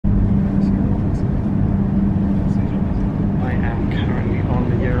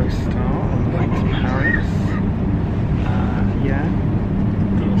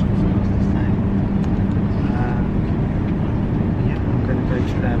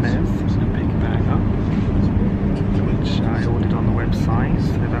Hermes and pick a bag up, which I ordered on the website,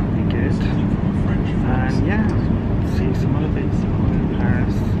 so that would be good. And yeah, see some other bits in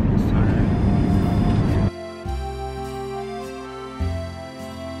Paris.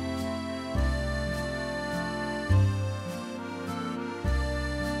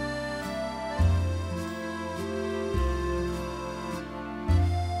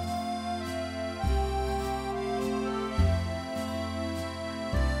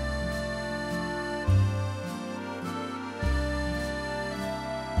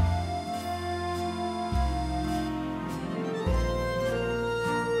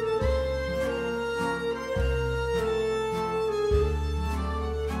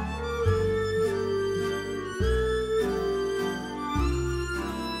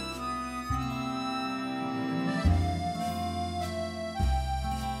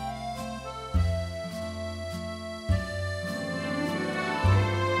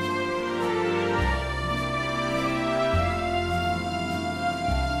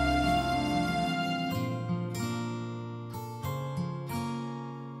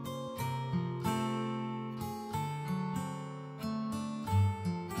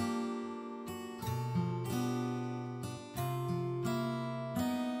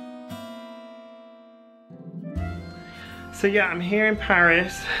 So yeah, I'm here in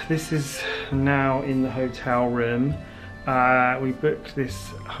Paris. This is now in the hotel room. We booked this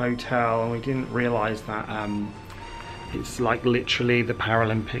hotel and we didn't realise that it's like literally the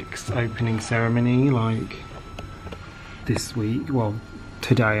Paralympics opening ceremony, like this week, well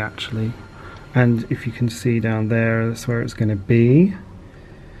today actually. And if you can see down there, that's where it's going to be.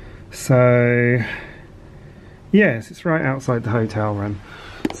 So yes, it's right outside the hotel room.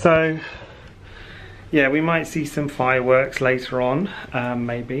 So yeah, we might see some fireworks later on,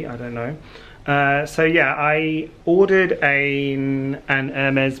 maybe, I don't know. So yeah, I ordered an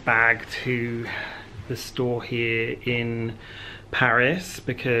Hermes bag to the store here in Paris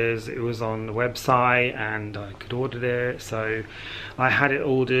because it was on the website and I could order it. So I had it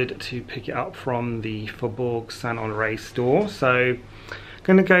ordered to pick it up from the Faubourg Saint Honoré store. So I'm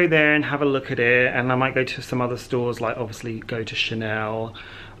gonna go there and have a look at it, and I might go to some other stores, like obviously go to Chanel,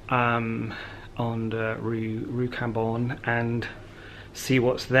 on the Rue Cambon, and see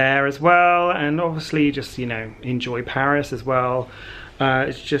what's there as well, and obviously just, you know, enjoy Paris as well.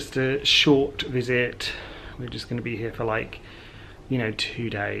 It's just a short visit. We're just going to be here for like, you know,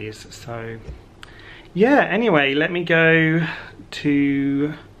 2 days. So yeah, anyway, let me go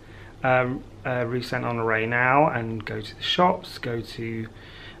to Rue Saint Honoré now and go to the shops, go to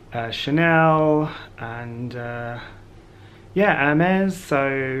Chanel and yeah, Hermes.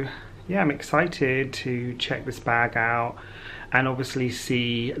 So yeah, I'm excited to check this bag out and obviously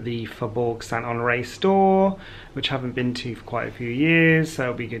see the Faubourg Saint Honoré store, which I haven't been to for quite a few years, so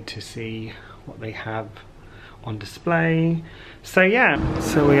it'll be good to see what they have on display. So yeah,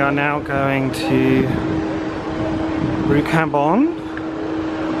 so we are now going to Rue Cambon,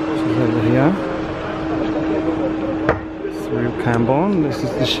 which is over here. It's Rue Cambon, this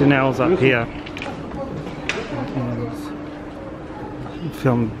is the Chanel's up here.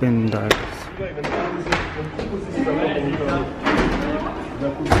 Film windows.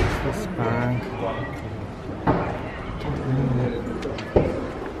 This bag.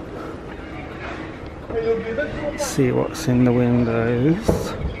 See what's in the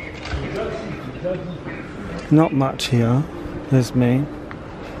windows. Not much here. There's me.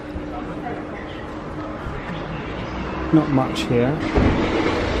 Not much here.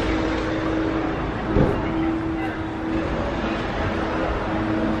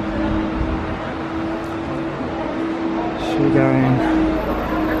 Going.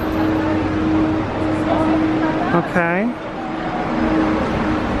 Okay.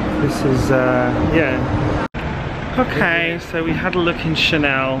 This is yeah. Okay, so we had a look in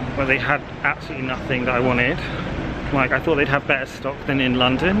Chanel where they had absolutely nothing that I wanted. Like, I thought they'd have better stock than in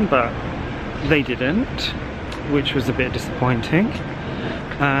London, but they didn't, which was a bit disappointing.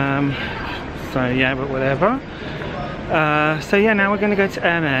 So yeah, but whatever. So yeah, now we're going to go to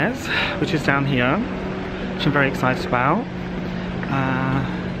Hermes, which is down here, which I'm very excited about.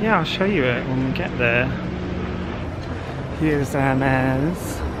 Yeah, I'll show you it when we get there. Here's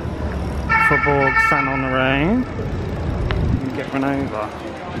Hermes, Faubourg Saint Honoré. Get run over.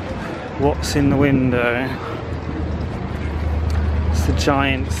 What's in the window? It's a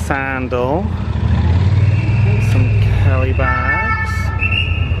giant sandal. Some Kelly bags.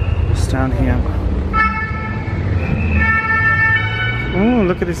 What's down here? Oh,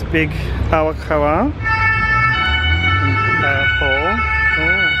 look at this big Alacoa. Purple.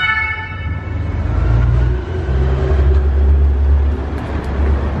 Oh.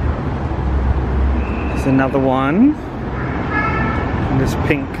 another one in this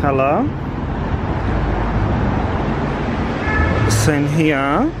pink colour. So in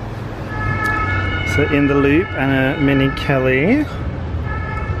here, so in the loop and a mini Kelly.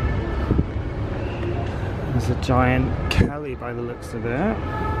 There's a giant Kelly by the looks of it.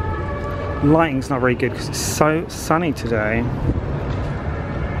 Lighting's not very good because it's so sunny today.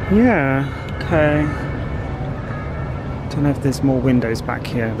 Yeah, okay. Don't know if there's more windows back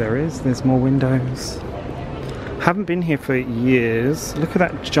here. There is, there's more windows. Haven't been here for years. Look at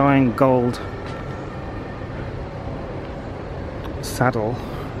that giant gold saddle.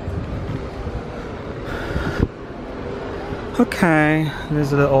 Okay,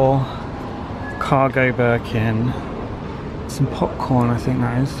 there's a little cargo Birkin. Some popcorn, I think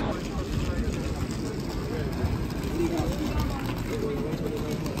that is.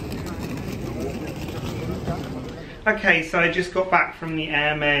 Okay, so I just got back from the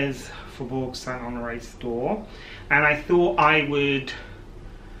Hermes Faubourg Saint Honoré store, and I thought I would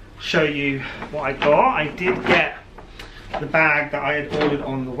show you what I got. I did get the bag that I had ordered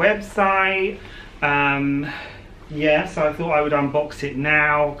on the website. Yeah, so I thought I would unbox it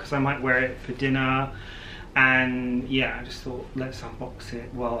now because I might wear it for dinner. And yeah, I just thought let's unbox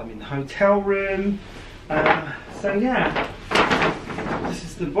it while I'm in the hotel room. So yeah, this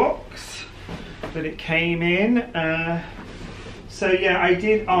is the box that it came in. So yeah, I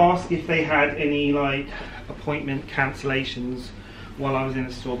did ask if they had any like appointment cancellations while I was in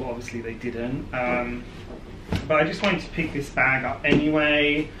the store, but obviously they didn't. But I just wanted to pick this bag up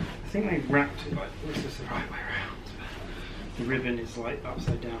anyway. I think they wrapped it like this is the right way around. The ribbon is like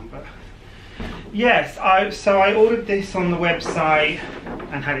upside down, but yes, so I ordered this on the website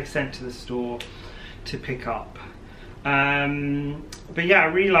and had it sent to the store to pick up. But yeah, I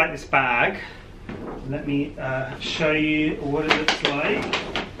really like this bag. Let me show you what it looks like.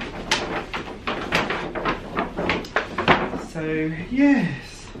 So yes.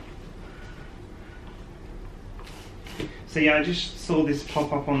 So yeah, I just saw this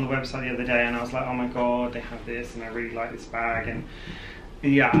pop up on the website the other day and I was like, oh my god, they have this and I really like this bag. And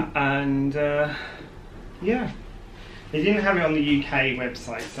yeah, and yeah, they didn't have it on the UK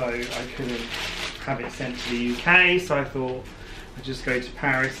website, so I couldn't have it sent to the UK, so I thought I'd just go to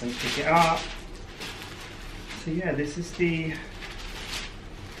Paris and pick it up. So yeah, this is the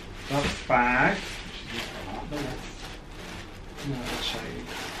dust bag. I'll show you.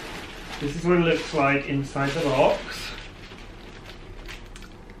 This is what it looks like inside the box.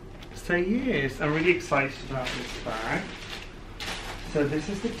 So yes, I'm really excited about this bag. So this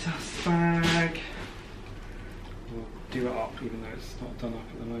is the dust bag. We'll do it up even though it's not done up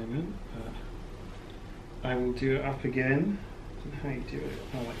at the moment. But I will do it up again. I don't know how you do it.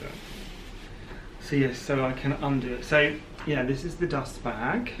 Oh, like that. So yes, so I can undo it. So yeah, this is the dust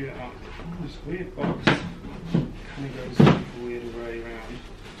bag. Do it up. Oh, this weird box. Kind of goes a weird way around.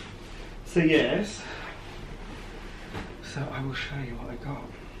 So yes. So I will show you what I got.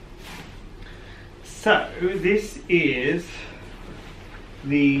 So this is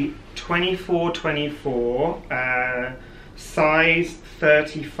the 24-24 size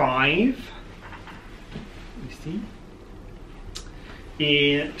 35. You see,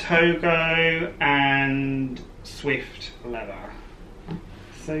 in Togo and Swift leather.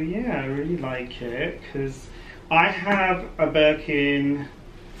 So yeah, I really like it because I have a Birkin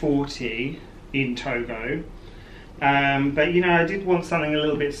 40 in Togo. But you know, I did want something a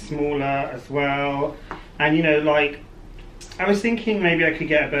little bit smaller as well, and you know, like I was thinking maybe I could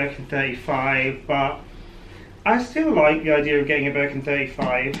get a Birkin 35, but I still like the idea of getting a Birkin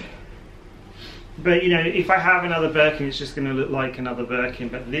 35. But you know, if I have another Birkin, it's just going to look like another Birkin.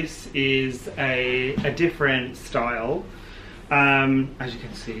 But this is a different style, as you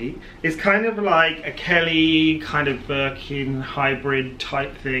can see. It's kind of like a Kelly kind of Birkin hybrid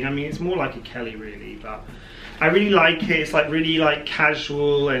type thing. I mean, it's more like a Kelly really, but I really like it. It's like really like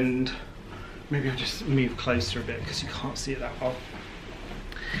casual, and maybe I'll just move closer a bit because you can't see it that well.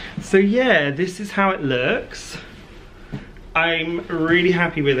 So yeah, this is how it looks. I'm really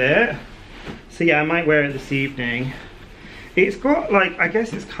happy with it. So yeah, I might wear it this evening. It's got like, I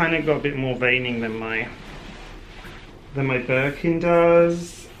guess it's kind of got a bit more veining than my Birkin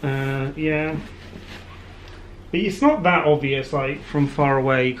does. Yeah. But it's not that obvious, like from far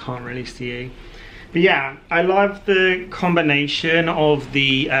away you can't really see it. But yeah, I love the combination of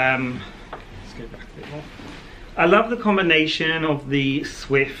the, let's go back a bit more. I love the combination of the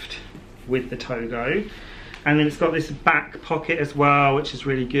Swift with the Togo. And then it's got this back pocket as well, which is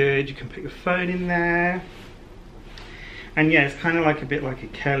really good. You can put your phone in there. And yeah, it's kind of like a bit like a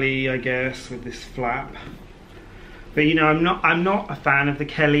Kelly, I guess, with this flap But you know, I'm not a fan of the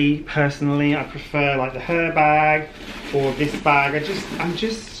Kelly personally. I prefer like the her bag or this bag.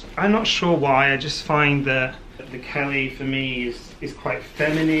 I'm not sure why. I just find that the Kelly for me is quite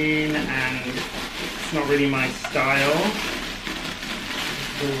feminine and it's not really my style.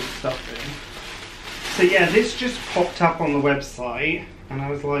 So yeah, this just popped up on the website and I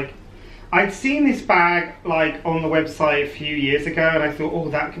was like, I'd seen this bag like on the website a few years ago and I thought, oh,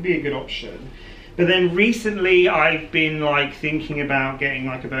 that could be a good option. But then recently I've been like thinking about getting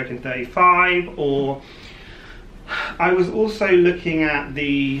like a Birkin 35, or I was also looking at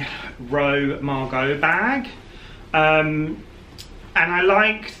the Roe Margot bag. And I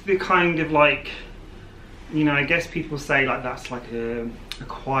liked the kind of like, you know, I guess people say like that's like a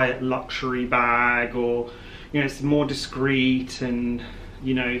quiet luxury bag, or, you know, it's more discreet and,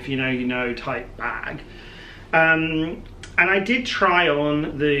 you know, if you know, you know type bag. And I did try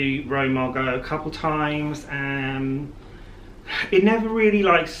on the Roe Margot a couple times and it never really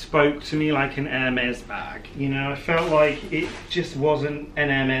like spoke to me like an Hermes bag. You know, I felt like it just wasn't an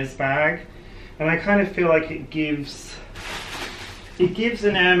Hermes bag. And I kind of feel like it gives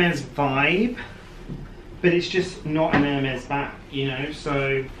an Hermes vibe, but it's just not an Hermes bag, you know,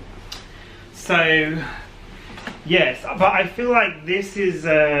 so yes, but I feel like this is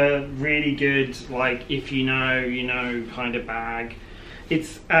a really good, like, if you know kind of bag.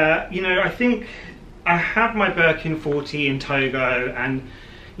 It's, you know, I think I have my Birkin 40 in Togo and,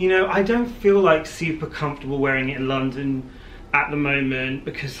 you know, I don't feel like super comfortable wearing it in London at the moment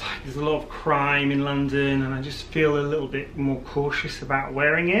because like, there's a lot of crime in London and I just feel a little bit more cautious about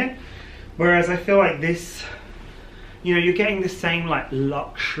wearing it. Whereas I feel like this, you know, you're getting the same like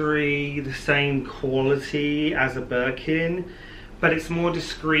luxury, the same quality as a Birkin, but it's more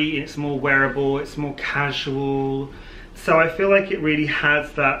discreet, it's more wearable, it's more casual. So I feel like it really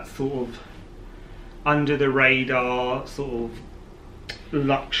has that sort of under the radar sort of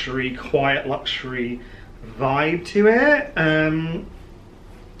luxury, quiet luxury vibe to it.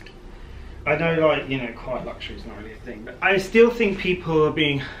 I know, like, you know, quiet luxury is not really a thing, but I still think people are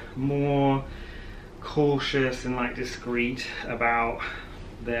being more cautious and like discreet about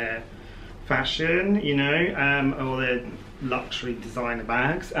their fashion, you know, or their luxury designer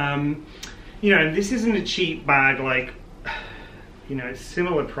bags. You know, this isn't a cheap bag, like, you know, it's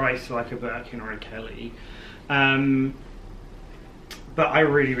similar price to like a Birkin or a Kelly. But I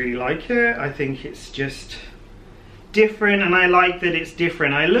really like it. I think it's just different and I like that it's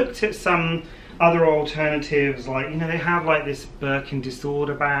different. I looked at some other alternatives, like, you know, they have like this Birkin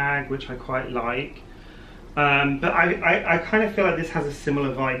disorder bag, which I quite like. But I kind of feel like this has a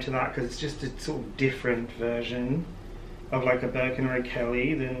similar vibe to that because it's just a sort of different version of like a Birkin or a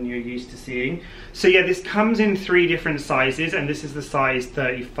Kelly than you're used to seeing. So yeah, this comes in 3 different sizes and this is the size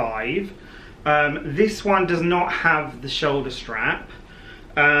 35. This one does not have the shoulder strap.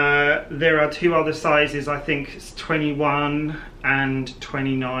 There are 2 other sizes, I think it's 21 and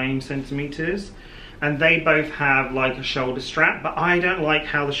 29 centimeters, and they both have like a shoulder strap, but I don't like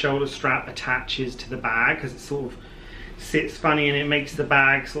how the shoulder strap attaches to the bag because it sort of sits funny and it makes the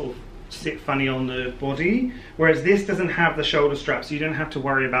bag sort of sit funny on the body, whereas this doesn't have the shoulder strap, so you don't have to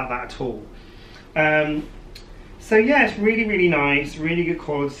worry about that at all. So yeah, it's really nice, really good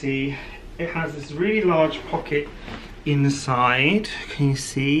quality. It has this really large pocket inside, can you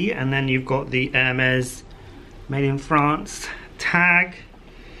see? And then you've got the Hermes made in France tag.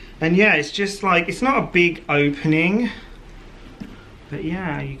 And yeah, it's just like, it's not a big opening, but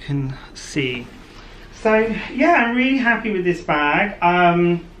yeah, you can see. So yeah, I'm really happy with this bag.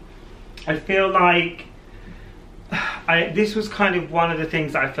 I feel like this was kind of one of the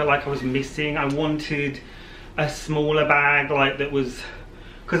things that I felt like I was missing. I wanted a smaller bag, like that was,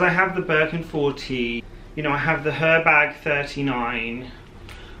 because I have the Birkin 40, you know, I have the her bag 39,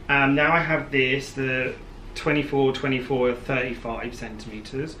 now I have this, the 24, 35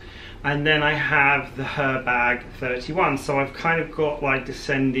 centimeters, and then I have the her bag 31, so I've kind of got like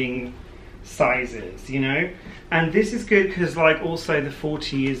descending sizes, you know. And this is good because like also the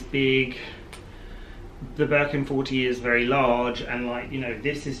 40 is big, the Birkin 40 is very large, and like, you know,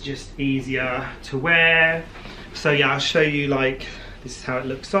 this is just easier to wear. So yeah, I'll show you, like, this is how it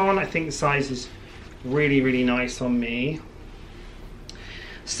looks on. I think the size is really nice on me.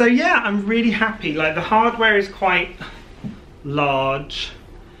 So yeah, I'm really happy. Like, the hardware is quite large,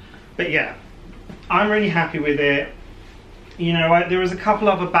 but yeah, I'm really happy with it. You know, there was a couple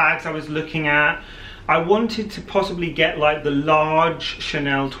other bags I was looking at. I wanted to possibly get like the large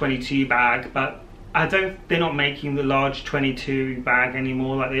Chanel 22 bag, but they're not making the large 22 bag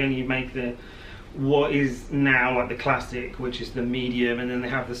anymore. Like, they only make what is now like the classic, which is the medium, and then they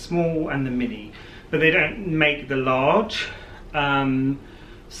have the small and the mini. but they don't make the large.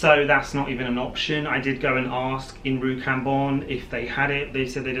 So that's not even an option. I did go and ask in Rue Cambon if they had it. They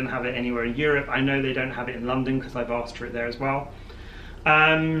said they didn't have it anywhere in Europe. I know they don't have it in London because I've asked for it there as well.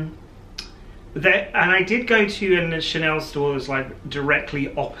 And I did go to a Chanel store that's like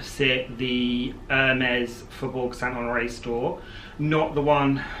directly opposite the Hermes Faubourg Saint Honoré store, not the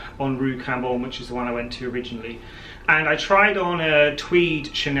one on Rue Cambon, which is the one I went to originally. And I tried on a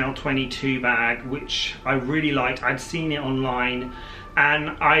tweed Chanel 22 bag, which I really liked. I'd seen it online and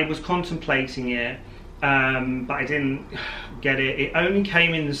I was contemplating it, but I didn't get it. It only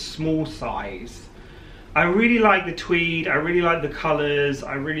came in the small size. I really like the tweed, I really like the colours,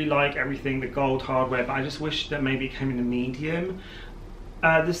 I really like everything, the gold hardware, but I just wish that maybe it came in a medium.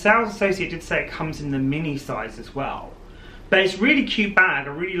 The sales associate did say it comes in the mini size as well. But it's a really cute bag, I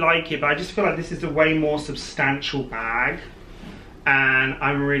really like it, but I just feel like this is a way more substantial bag and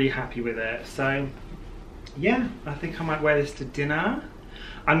I'm really happy with it. So yeah, I think I might wear this to dinner.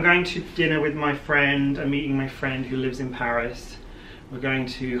 I'm going to dinner with my friend, I'm meeting my friend who lives in Paris. We're going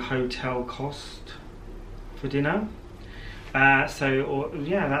to Hôtel Costes for dinner. Yeah,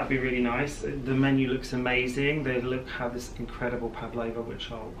 that'd be really nice. The menu looks amazing. They have this incredible pavlova,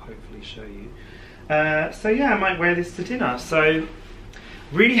 which I'll hopefully show you. So yeah, I might wear this to dinner. So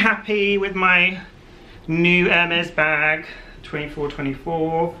really happy with my new Hermes bag,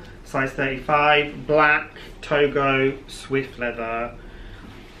 2424, size 35, black, Togo, Swift leather.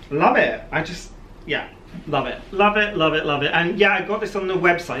 Love it. Yeah, love it, love it, love it, love it. And yeah, I got this on the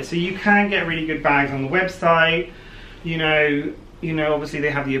website, so you can get really good bags on the website. You know, obviously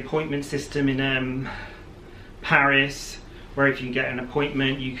they have the appointment system in Paris, where if you get an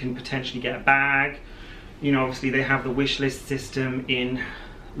appointment, you can potentially get a bag. You know, obviously they have the wish list system in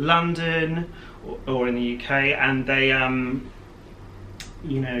London or in the UK, and they,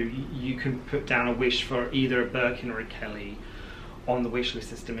 you know, you can put down a wish for either a Birkin or a Kelly on the wish list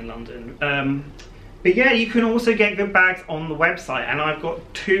system in London. But yeah, you can also get good bags on the website, and I've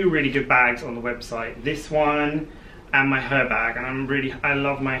got two really good bags on the website. This one and my Her bag, and I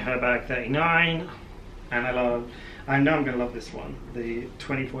love my Her bag 39, and I know I'm gonna love this one, the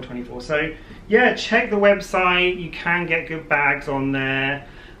 2424. So yeah, check the website, you can get good bags on there,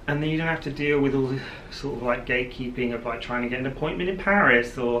 and then you don't have to deal with all the sort of like gatekeeping of like trying to get an appointment in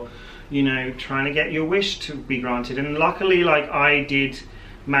Paris, or you know, trying to get your wish to be granted. And luckily, like, I did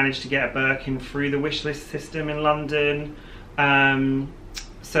manage to get a Birkin through the wish list system in London,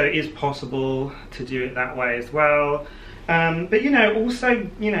 so it is possible to do it that way as well. But you know, also,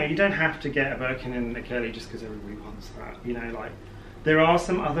 you know, you don't have to get a Birkin and a Kelly just because everybody wants that. You know, like, there are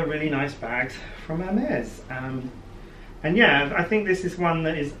some other really nice bags from Hermes, and yeah, I think this is one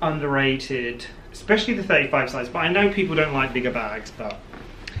that is underrated, especially the 35 size. But I know people don't like bigger bags, but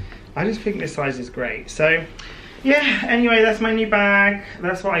I just think this size is great. So yeah, anyway, that's my new bag.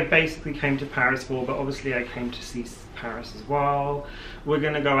 That's what I basically came to Paris for, but obviously I came to see Paris as well. We're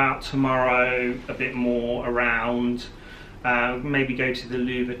gonna go out tomorrow a bit more around, maybe go to the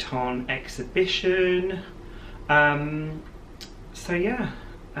Louis Vuitton exhibition. So yeah,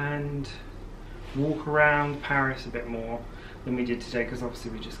 and walk around Paris a bit more than we did today, because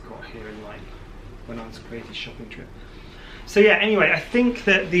obviously we just got here and like went on this crazy shopping trip. So yeah, anyway, I think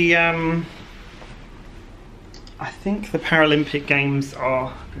that the Paralympic Games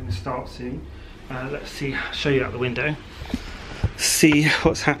are going to start soon. Let's see, show you out the window. See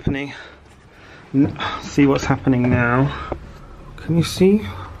what's happening. See what's happening now. Can you see?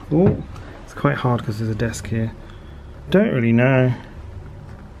 Oh, it's quite hard because there's a desk here. Don't really know.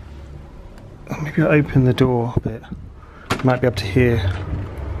 Maybe I'll open the door a bit. Might be able to hear.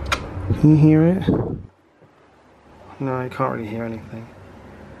 Can you hear it? No, I can't really hear anything.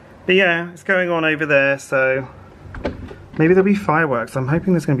 But yeah, it's going on over there, so maybe there'll be fireworks. I'm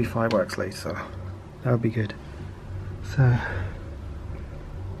hoping there's going to be fireworks later. That would be good. So,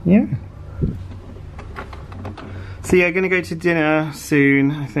 yeah. So yeah, going to go to dinner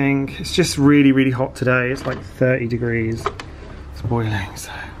soon, I think. It's just really, really hot today. It's like 30 degrees. It's boiling,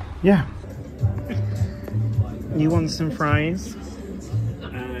 so yeah. You want some fries?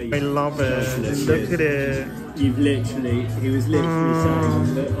 I love it. Look at it. He was literally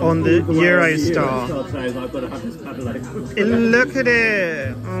saying on the Eurostar. I've got to have this pavlova. Look at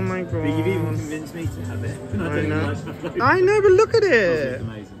it! Oh my god. But you've even convinced me to have it. I know. I know, but look at it! It's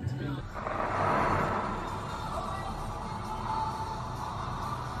amazing.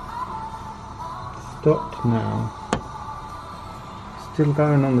 Stopped now. Still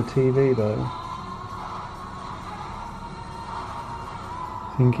going on the TV though.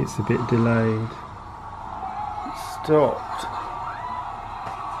 I think it's a bit delayed. Stopped.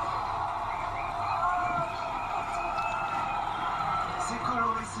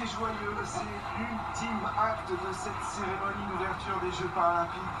 et c'est joyeux, c'est l'ultime acte de cette cérémonie d'ouverture des Jeux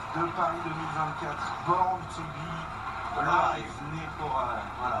Paralympiques de Paris 2024. Born to be alive, né pour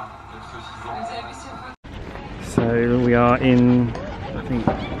voilà, le saucisson. So we are in, I think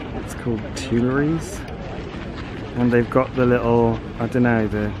it's called Tuileries, and they've got the little, I don't know,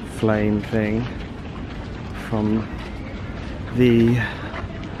 the flame thing from the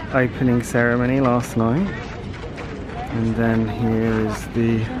opening ceremony last night. And then here is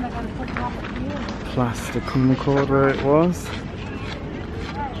the Place de Concorde where it was.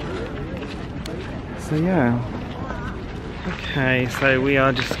 So yeah. Okay, so we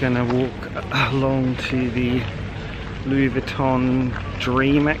are just going to walk along to the Louis Vuitton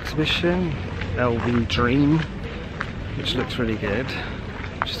Dream exhibition, LV Dream, which looks really good.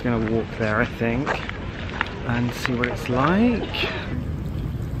 Just going to walk there, I think, and see what it's like.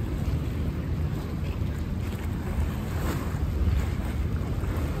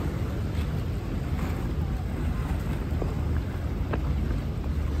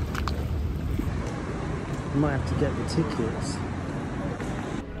 Might have to get the tickets.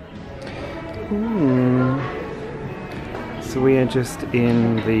 Ooh. So we are just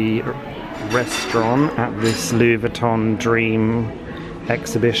in the restaurant at this Louis Vuitton Dream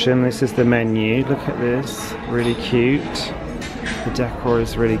exhibition. This is the menu. Look at this, really cute. The decor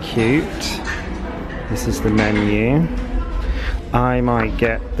is really cute. This is the menu. I might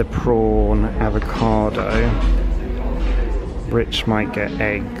get the prawn avocado. Rich might get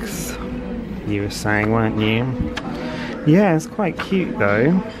eggs. You were saying, weren't you? Yeah, it's quite cute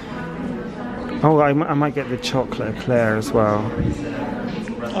though. Oh, I might get the chocolate eclair as well.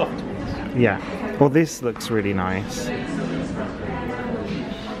 Oh. Yeah. Well, this looks really nice.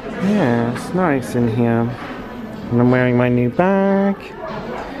 Yeah, it's nice in here. And I'm wearing my new bag,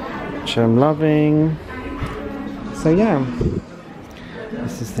 which I'm loving. So yeah.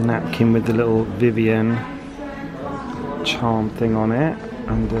 This is the napkin with the little Vivian charm thing on it,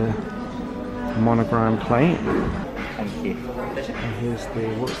 and monogram plate. Thank you. And here's the,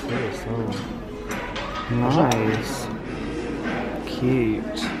 what's this? Oh, nice.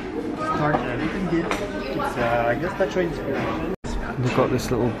 Cute. Everything good. It's, I guess that's your inspiration. We've got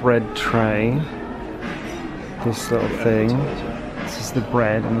this little bread tray. This little thing. This is the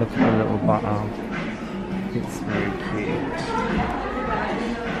bread, and look at the little butter. It's very cute.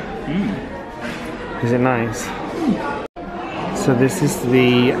 Is it nice? So this is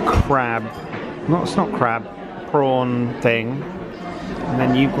the crab. No, it's not crab, prawn thing. And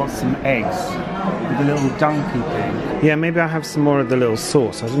then you've got some eggs with a little donkey thing. Yeah, maybe I'll have some more of the little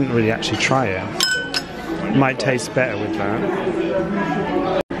sauce. I didn't really actually try it. Might taste better with that.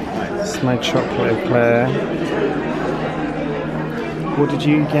 This is my chocolate eclair. What did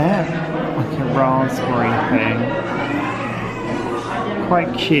you get? Like a raspberry thing.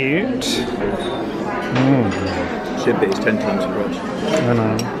 Quite cute. Should be, it's 10 times the price. I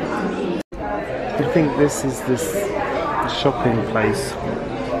know. I think this is this shopping place.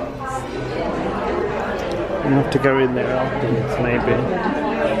 We'll have to go in there afterwards, maybe.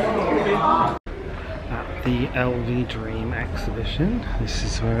 At the LV Dream exhibition. This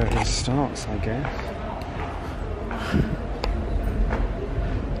is where it starts, I guess.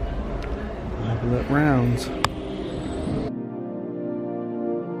 We'll have a look round.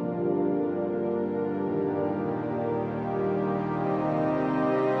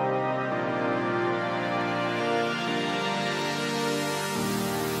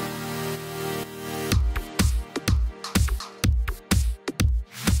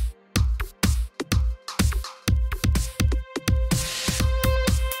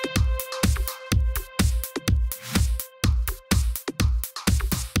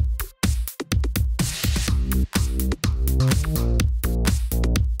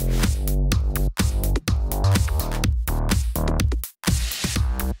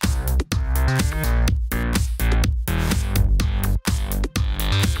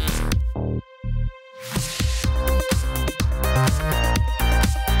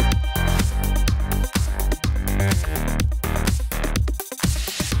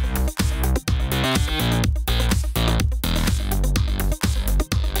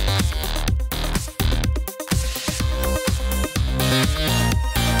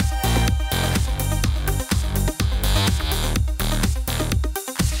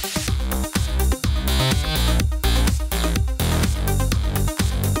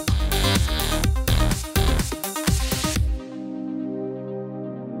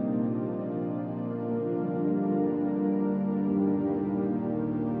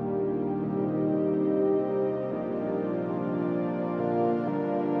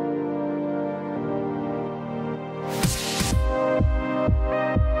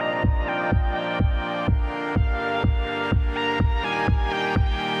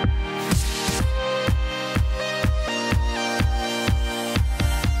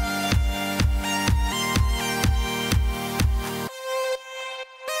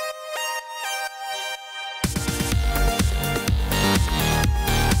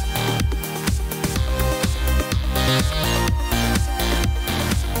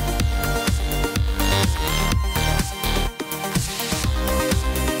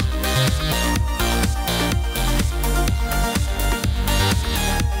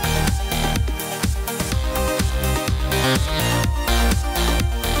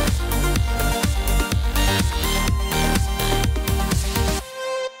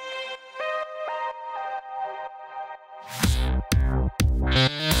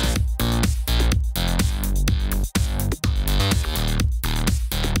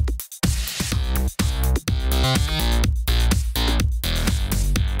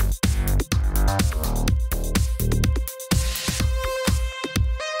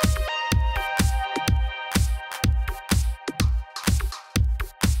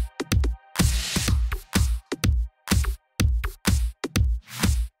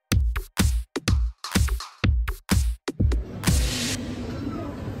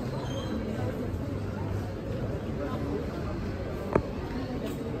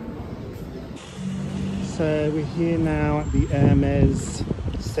 So we're here now at the Hermes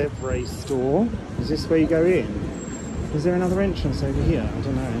Sèvres store. Is this where you go in? Is there another entrance over here? I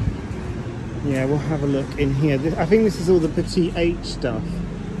don't know. Yeah, we'll have a look in here. I think this is all the Petite H stuff.